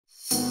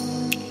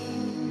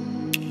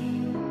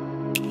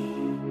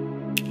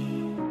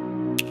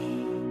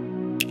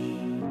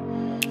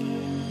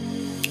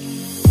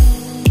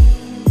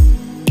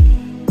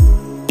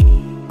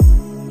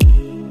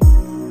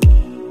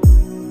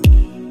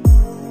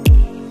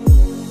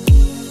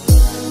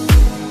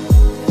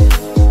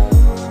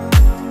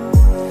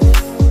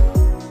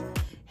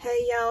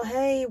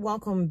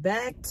welcome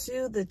back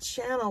to the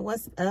channel.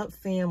 What's up,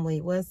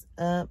 family? What's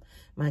up,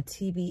 my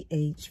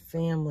TBH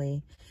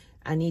family?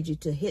 I need you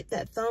to hit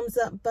that thumbs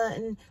up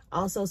button.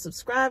 Also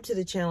subscribe to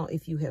the channel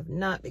if you have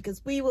not,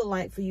 because we would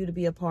like for you to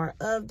be a part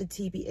of the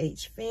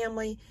TBH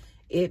family.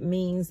 It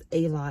means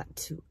a lot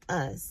to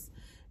us.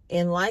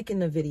 And liking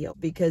the video,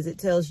 because it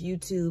tells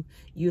YouTube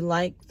you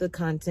like the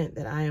content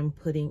that I am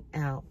putting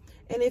out.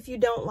 And if you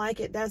don't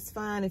like it, that's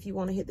fine. If you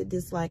want to hit the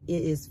dislike,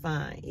 it is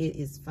fine. It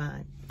is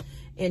fine.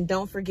 And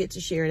don't forget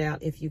to share it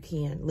out if you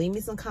can. Leave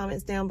me some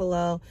comments down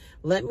below.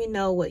 Let me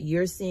know what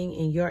you're seeing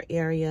in your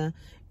area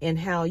and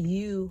how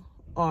you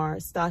are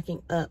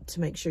stocking up to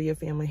make sure your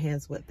family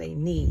has what they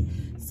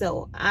need.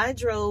 So I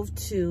drove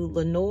to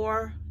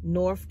Lenoir,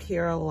 North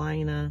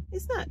Carolina.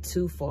 It's not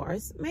too far.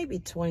 It's maybe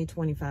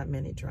 20-25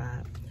 minute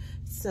drive.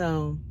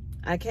 So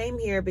I came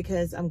here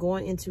because I'm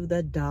going into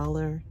the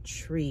Dollar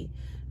Tree.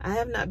 I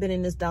have not been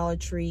in this Dollar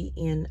Tree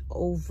in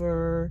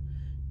over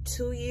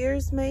 2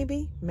 years,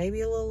 maybe a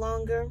little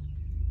longer.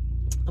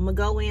 I'm gonna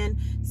go in,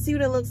 see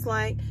what it looks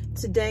like.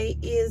 Today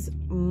is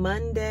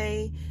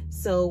Monday,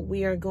 so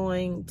we are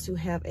going to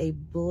have a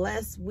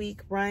blessed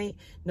week, right?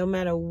 No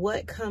matter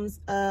what comes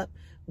up,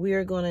 we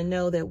are going to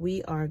know that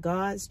we are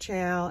God's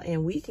child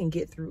and we can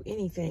get through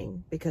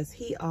anything because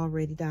he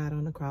already died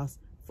on the cross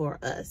for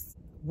us.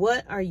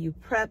 What are you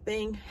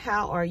prepping?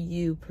 How are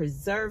you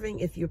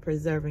preserving, if you're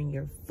preserving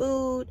your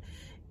food?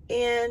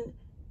 And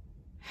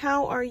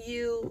how are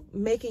you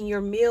making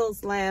your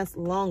meals last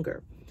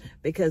longer?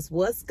 Because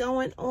what's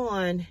going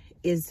on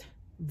is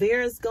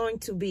there's going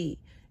to be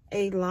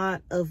a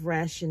lot of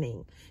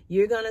rationing.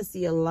 You're going to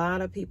see a lot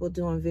of people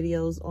doing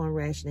videos on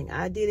rationing.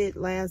 I did it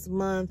last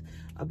month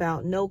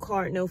about no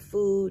cart, no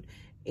food,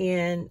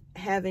 and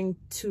having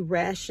to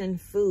ration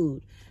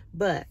food.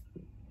 But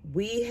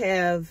we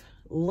have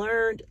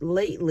learned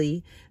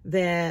lately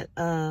that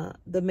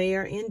the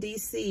mayor in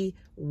DC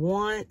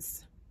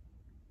wants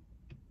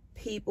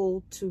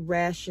people to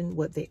ration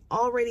what they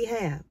already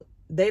have.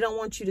 They don't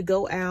want you to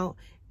go out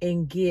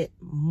and get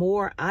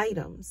more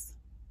items.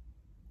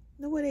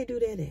 No, where they do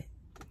that at?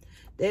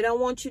 They don't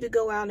want you to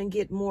go out and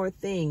get more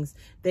things.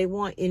 They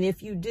want, and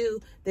if you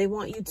do, they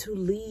want you to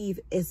leave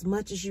as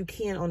much as you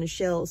can on the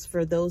shelves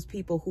for those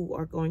people who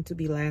are going to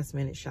be last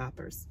minute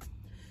shoppers.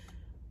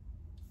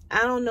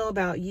 I don't know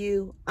about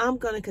you. I'm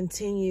going to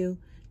continue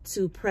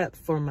to prep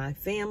for my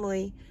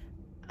family.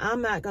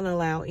 I'm not going to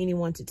allow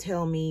anyone to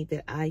tell me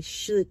that I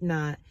should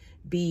not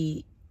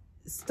be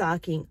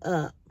stocking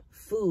up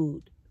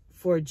food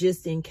for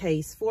just in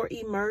case, for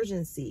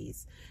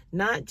emergencies,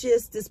 not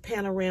just this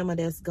panorama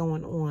that's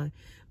going on,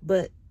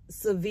 but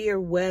severe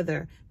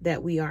weather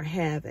that we are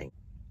having.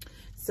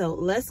 So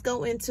let's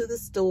go into the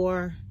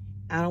store.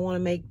 I don't want to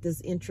make this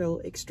intro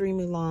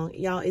extremely long.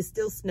 Y'all, it's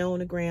still snow on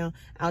the ground.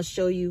 I'll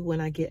show you when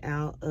I get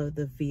out of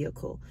the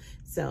vehicle.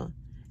 So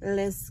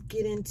let's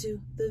get into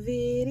the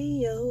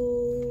video.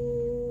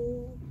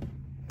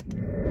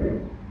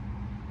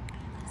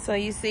 So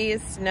you see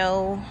it's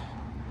snow.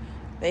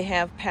 They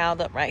have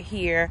piled up right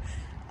here.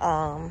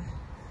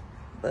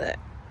 But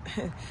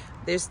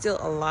there's still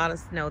a lot of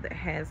snow that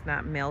has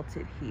not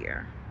melted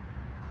here.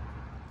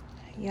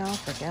 Y'all,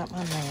 forgot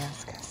my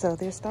mask. So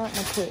they're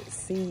starting to put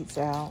seeds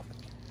out.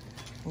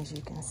 As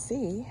you can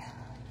see,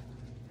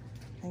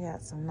 they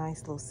got some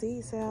nice little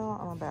seeds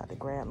out. I'm about to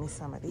grab me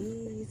some of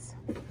these.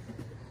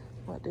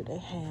 What do they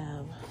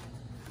have?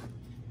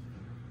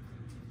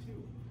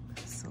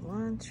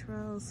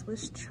 Cilantro,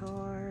 Swiss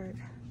chard,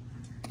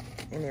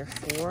 and they're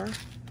 $4.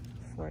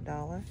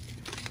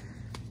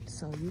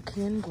 So you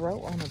can grow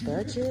on a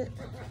budget.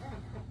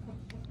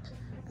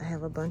 I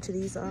have a bunch of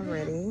these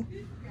already.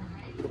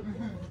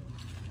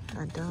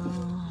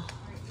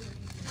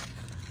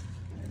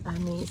 I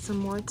need some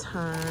more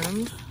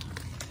time.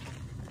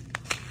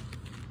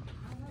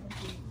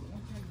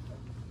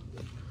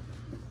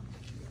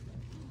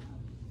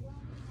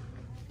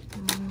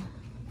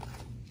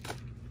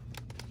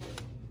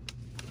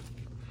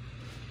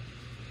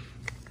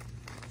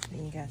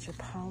 Then you got your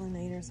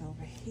pollinators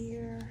over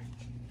here.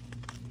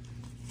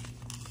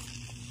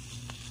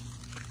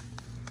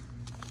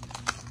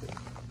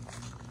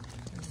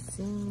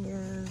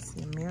 Zinnias,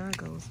 your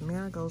marigolds.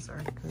 Marigolds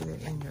are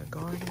good in your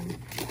garden.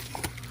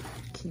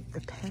 Keep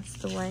the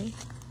pests away.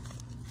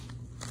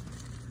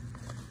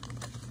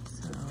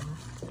 So I'm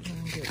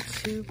gonna get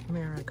 2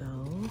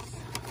 marigolds.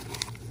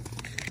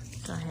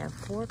 So I have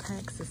 4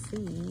 packs of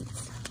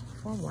seeds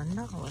for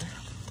 $1.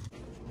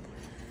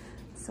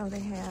 So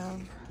they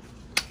have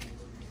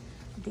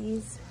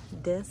these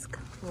desk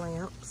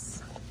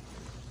lamps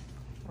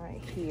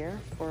right here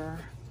for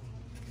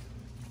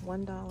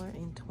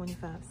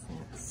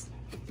 $1.25.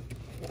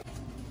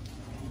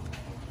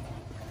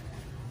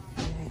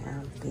 They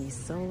have these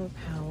solar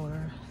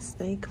power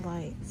stake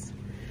lights.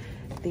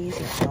 These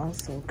are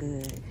also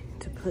good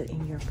to put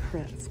in your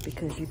preps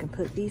because you can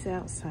put these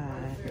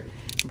outside,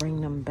 bring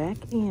them back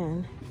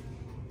in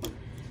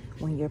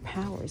when your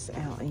power's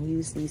out, and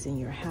use these in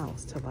your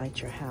house to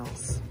light your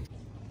house.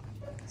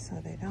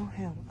 So they don't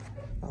have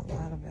a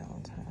lot of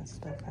Valentine's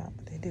stuff out,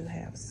 but they do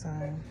have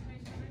some.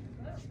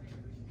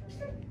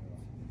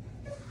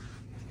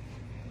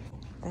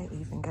 They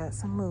even got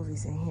some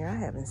movies in here I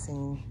haven't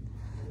seen.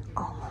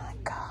 Oh my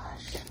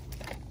gosh.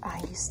 I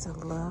used to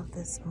love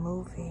this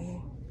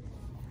movie.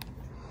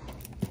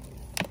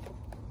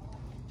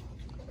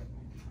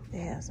 They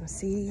have some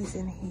CDs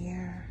in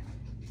here.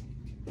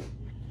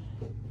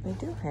 They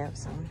do have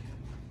some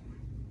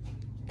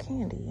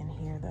candy in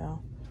here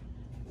though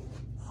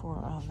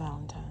for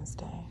Valentine's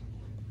Day.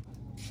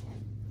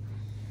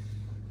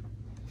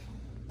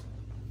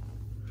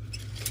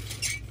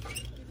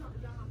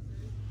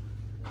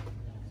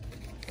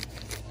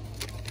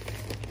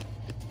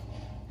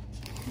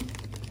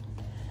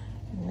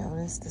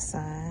 Notice the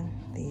sign.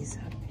 These,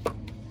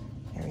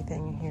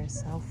 everything in here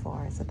so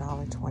far is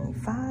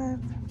 $1.25.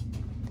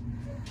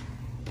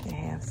 They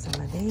have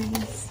some of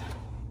these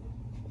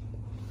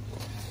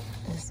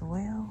as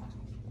well.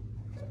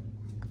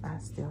 I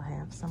still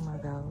have some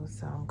of those,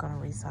 so I'm gonna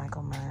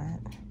recycle mine.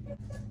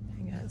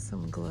 I got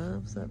some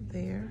gloves up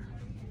there.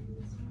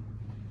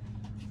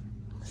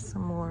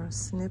 Some more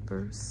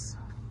snippers,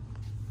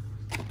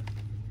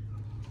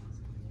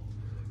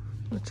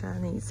 which I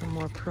need some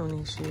more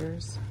pruning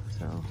shears,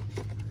 so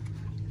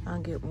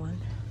I'll get one.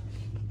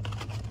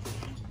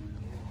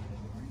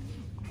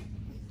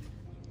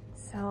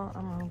 So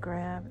I'm gonna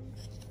grab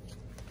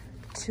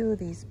 2 of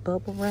these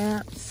bubble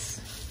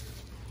wraps.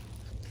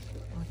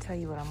 I'll tell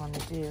you what I'm gonna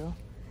do.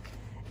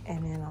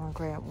 And then I'm gonna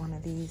grab one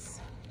of these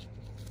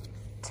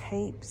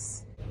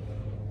tapes.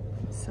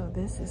 So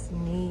this is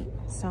neat,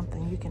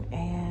 something you can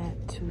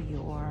add to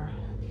your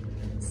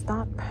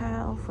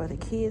stockpile for the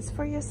kids,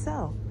 for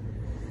yourself.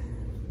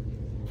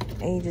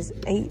 Ages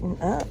 8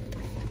 and up.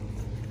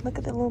 Look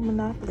at the little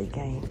Monopoly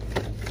game.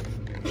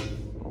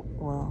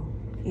 Well,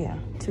 yeah,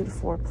 2 to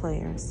 4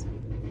 players.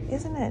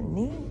 Isn't that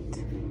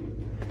neat?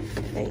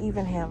 They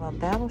even have a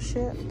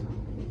battleship,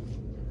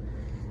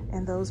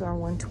 and those are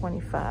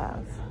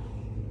 $1.25.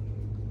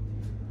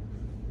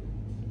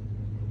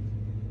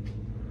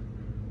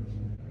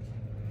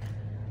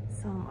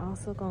 So I'm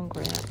also gonna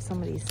grab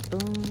some of these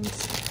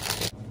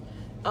spoons.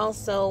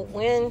 Also,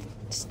 when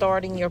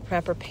starting your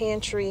prepper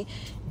pantry,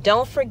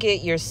 don't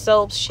forget your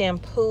soaps,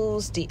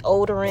 shampoos,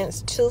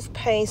 deodorants,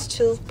 toothpaste,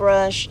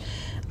 toothbrush,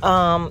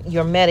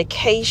 your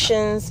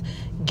medications.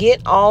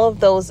 Get all of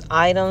those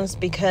items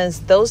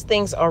because those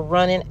things are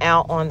running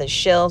out on the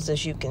shelves,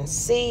 as you can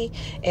see.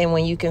 And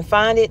when you can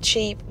find it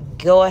cheap,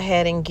 go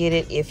ahead and get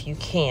it if you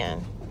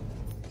can.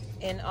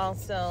 And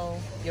also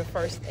your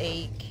first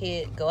aid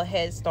kit, go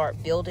ahead and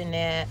start building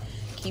that,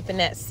 keeping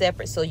that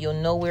separate so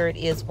you'll know where it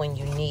is when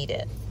you need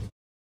it.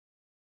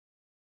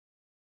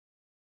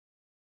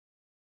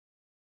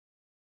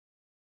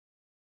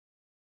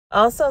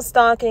 Also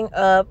stocking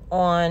up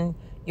on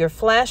your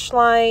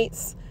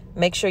flashlights.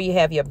 Make sure you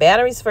have your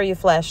batteries for your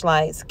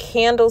flashlights,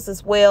 candles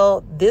as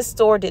well. This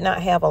store did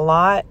not have a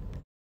lot.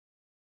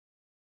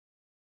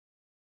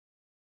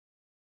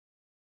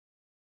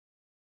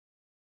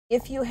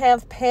 If you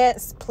have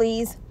pets,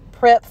 please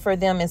prep for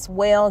them as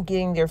well,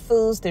 getting their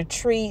foods, their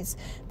treats,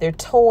 their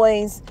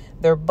toys,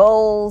 their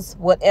bowls,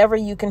 whatever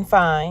you can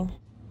find.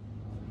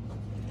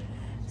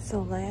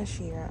 So last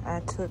year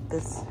I took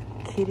this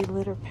kitty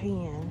litter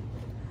pan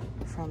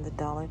from the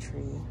Dollar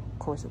Tree. Of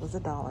course, it was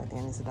 $1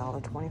 then, it's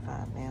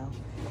 $1.25 now.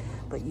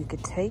 But you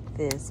could take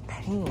this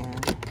pan,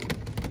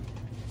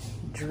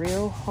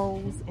 drill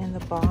holes in the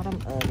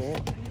bottom of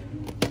it,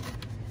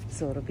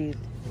 so it'll be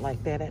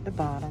like that at the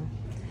bottom,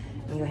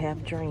 and you'll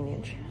have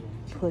drainage.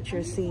 Put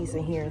your seeds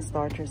in here and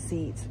start your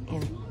seeds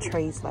in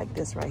trays like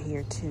this right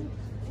here too,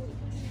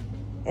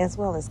 as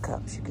well as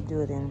cups. You could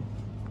do it in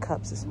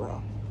cups as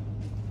well.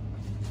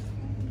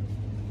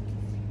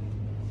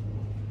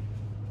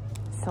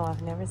 So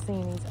I've never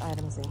seen these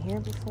items in here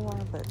before,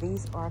 but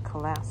these are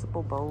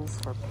collapsible bowls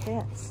for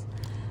pets.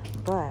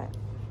 But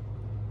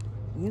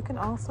you can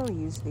also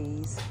use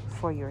these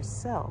for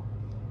yourself,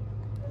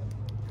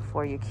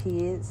 for your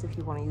kids, if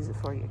you want to use it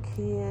for your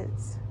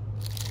kids.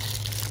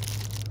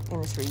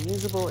 And it's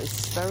reusable, it's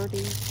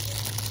sturdy.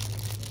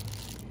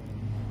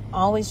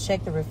 Always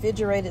check the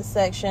refrigerated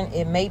section.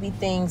 It may be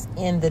things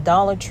in the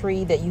Dollar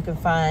Tree that you can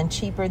find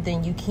cheaper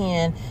than you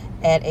can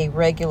at a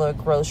regular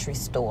grocery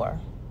store.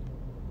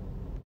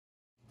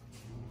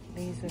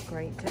 These are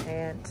great to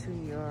add to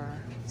your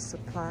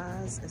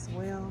supplies as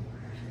well.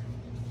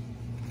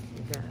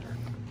 You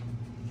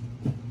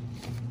got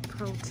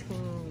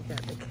protein, you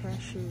got the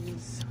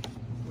cashews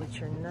with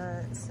your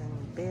nuts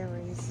and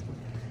berries.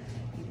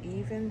 You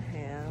even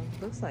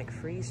have, looks like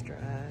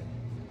freeze-dried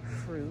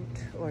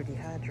fruit or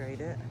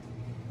dehydrated.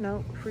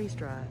 No,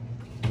 freeze-dried.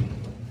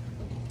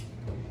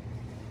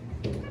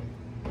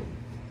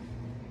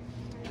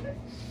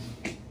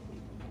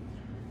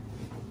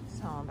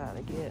 So I'm about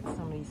to get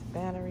some of these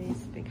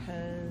batteries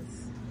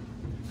because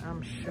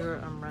I'm sure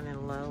I'm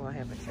running low. I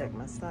haven't checked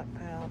my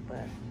stockpile,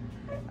 but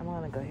I'm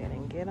gonna go ahead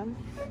and get them.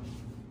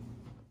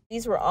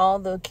 These were all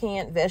the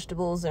canned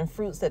vegetables and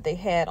fruits that they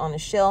had on the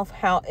shelf.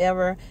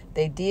 However,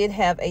 they did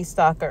have a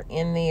stocker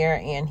in there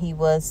and he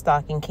was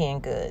stocking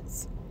canned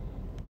goods.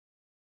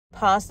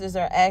 Pastas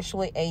are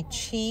actually a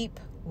cheap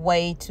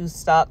way to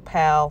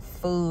stockpile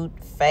food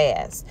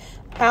fast.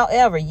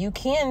 However, you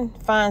can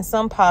find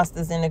some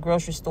pastas in the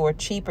grocery store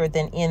cheaper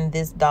than in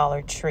this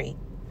Dollar Tree.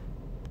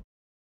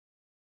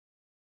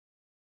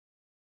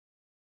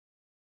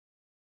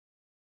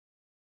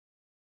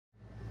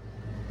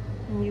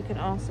 And you can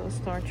also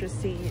start your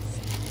seeds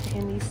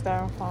in these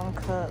styrofoam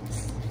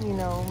cups. You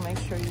know, make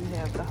sure you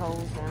have the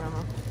holes in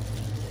them.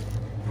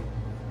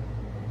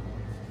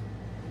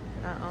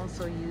 I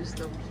also use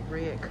those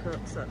red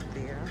cups up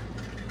there.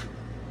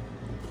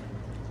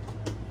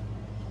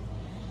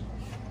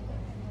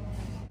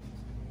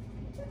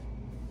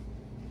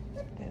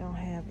 They don't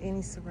have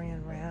any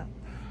saran wrap.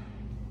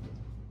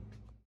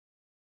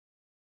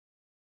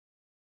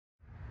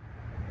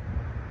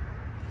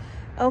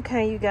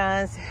 Okay, you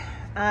guys,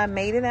 I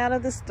made it out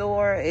of the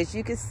store. As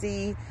you can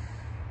see,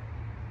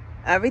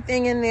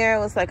 everything in there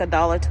was like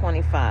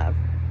 $1.25.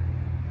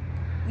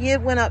 Yeah,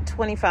 it went up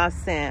 25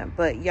 cents,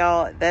 but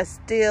y'all, that's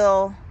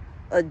still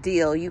a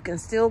deal. You can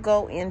still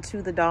go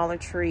into the Dollar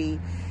Tree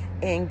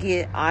and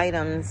get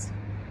items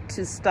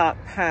to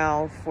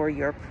stockpile for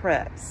your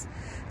preps.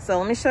 So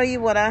let me show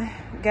you what I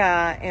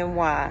got and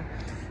why.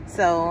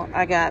 So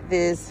I got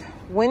this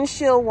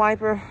windshield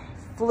wiper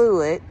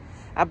fluid.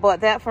 I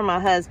bought that for my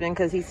husband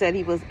because he said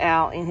he was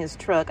out in his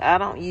truck. I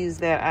don't use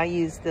that. I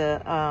use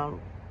the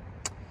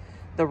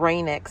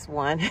Rain-X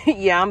one.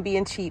 Yeah, I'm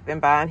being cheap and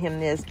buying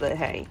him this, but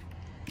hey.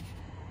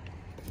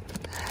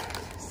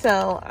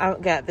 So I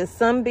got this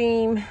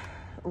sunbeam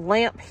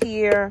lamp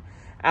here.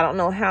 I don't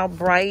know how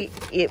bright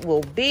it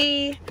will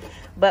be,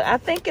 but I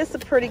think it's a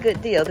pretty good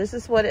deal. This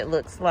is what it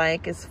looks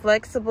like. It's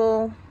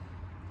flexible,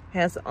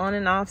 has an on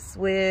and off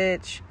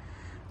switch.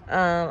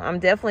 I'm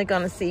definitely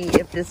going to see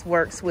if this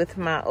works with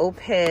my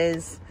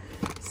Opez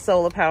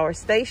solar power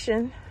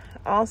station.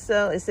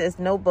 Also, it says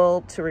no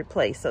bulb to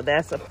replace, so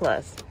that's a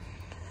plus.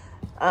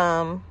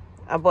 I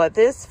bought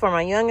this for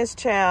my youngest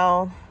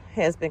child.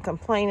 Has been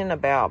complaining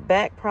about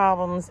back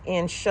problems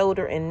and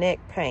shoulder and neck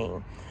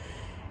pain.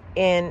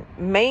 And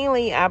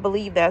mainly, I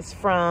believe that's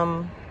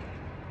from,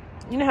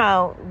 you know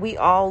how we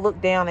all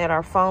look down at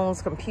our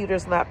phones,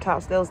 computers,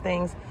 laptops, those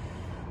things.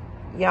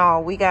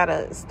 Y'all, we got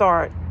to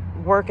start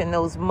working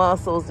those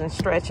muscles and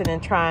stretching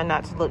and trying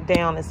not to look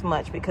down as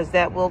much, because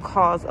that will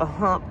cause a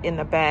hump in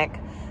the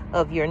back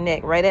of your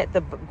neck, right at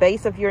the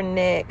base of your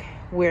neck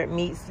where it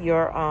meets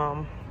your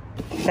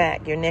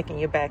back, your neck and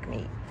your back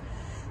meet.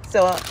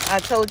 So I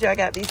told you I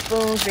got these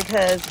spoons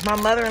because my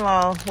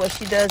mother-in-law, what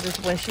she does is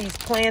when she's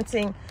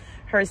planting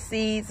her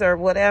seeds or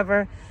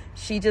whatever,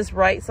 she just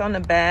writes on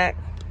the back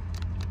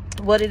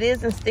what it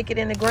is and stick it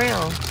in the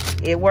ground.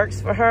 It works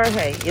for her.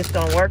 Hey, it's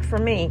gonna work for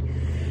me.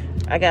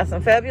 I got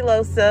some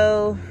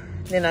Fabuloso.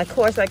 Then of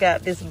course I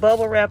got this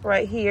bubble wrap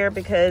right here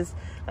because,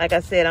 like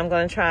I said, I'm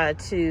gonna try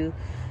to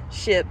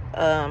ship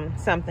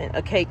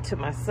a cake to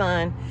my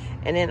son.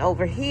 And then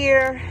over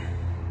here,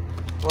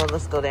 well,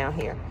 let's go down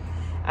here.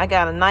 I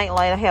got a night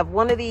light. I have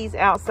one of these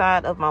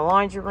outside of my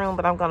laundry room,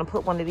 but I'm going to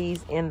put one of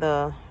these in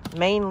the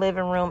main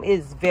living room. It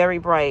is very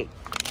bright.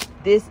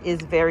 This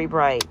is very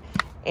bright,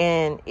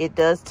 and it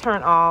does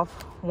turn off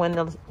when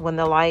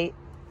the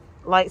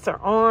lights are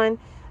on.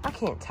 I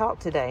can't talk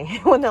today.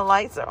 When the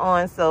lights are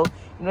on, so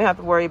you don't have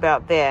to worry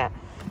about that.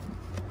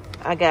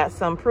 I got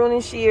some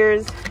pruning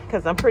shears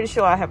because I'm pretty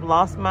sure I have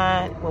lost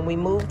mine when we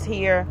moved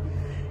here.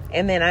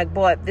 And then I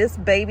bought this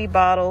baby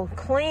bottle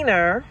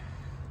cleaner.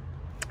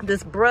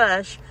 This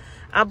brush,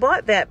 I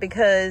bought that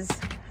because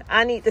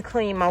I need to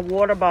clean my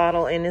water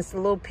bottle, and it's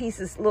little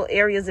pieces, little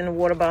areas in the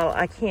water bottle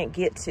I can't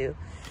get to.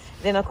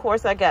 Then of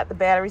course I got the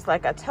batteries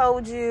like I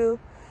told you.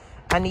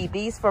 I need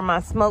these for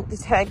my smoke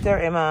detector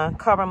and my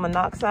carbon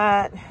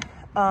monoxide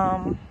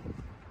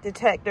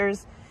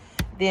detectors.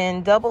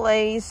 Then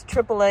AA's,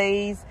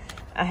 AAA's.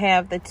 I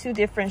have the 2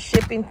 different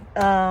shipping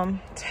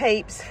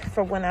tapes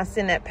for when I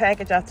send that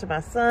package out to my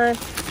son.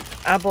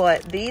 I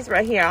bought these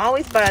right here. I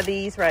always buy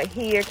these right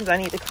here because I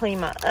need to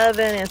clean my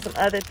oven and some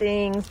other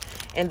things.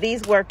 And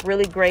these work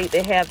really great.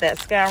 They have that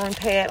scouring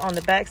pad on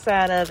the back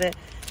side of it.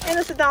 And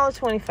it's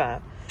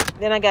 $1.25.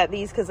 Then I got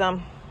these because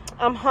I'm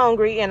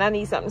hungry and I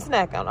need something to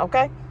snack on,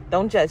 okay?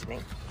 Don't judge me.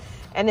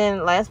 And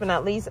then last but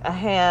not least, I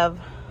have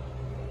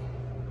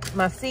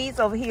my seeds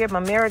over here, my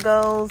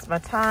marigolds, my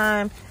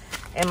thyme,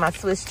 and my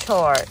Swiss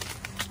chard.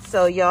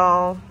 So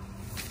y'all,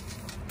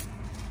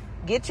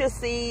 get your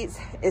seeds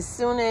as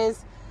soon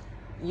as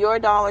your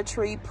Dollar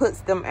Tree puts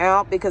them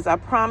out, because I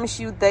promise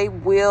you they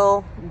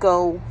will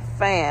go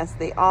fast.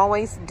 They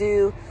always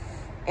do.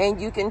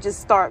 And you can just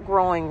start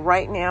growing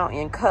right now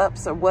in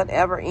cups or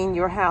whatever in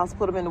your house.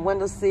 Put them in the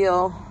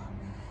windowsill.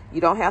 You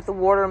don't have to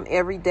water them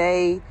every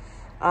day.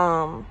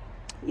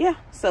 Yeah,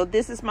 so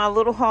this is my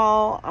little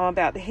haul. I'm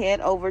about to head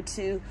over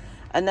to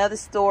another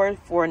store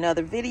for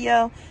another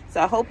video.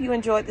 So I hope you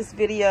enjoyed this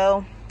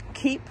video.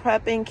 Keep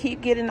prepping,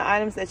 keep getting the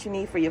items that you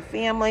need for your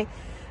family.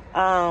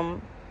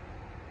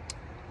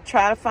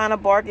 Try to find a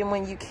bargain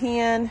when you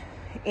can,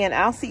 and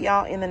I'll see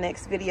y'all in the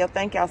next video.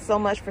 Thank y'all so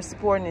much for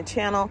supporting the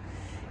channel,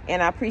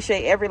 and I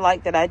appreciate every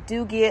like that I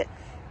do get.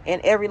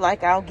 and every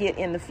like I'll get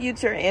in the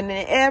future, and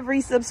then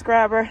every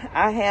subscriber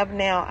I have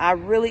now. I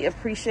really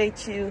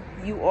appreciate you.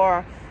 You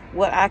are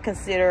what I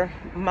consider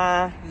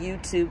my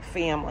YouTube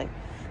family.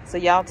 So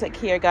y'all take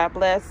care. God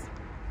bless.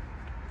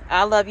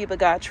 I love you, but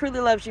God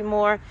truly loves you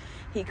more.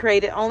 He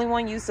created only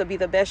one you, so be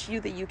the best you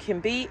that you can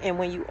be. And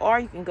when you are,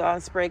 you can go out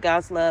and spread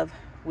God's love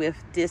with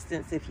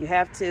distance if you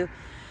have to.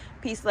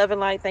 Peace, love, and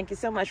light. Thank you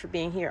so much for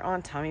being here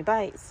on Tommy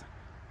Bites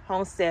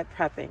Homestead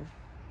Prepping.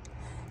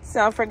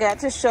 So I forgot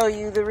to show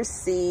you the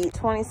receipt,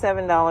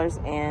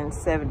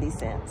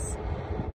 $27.70.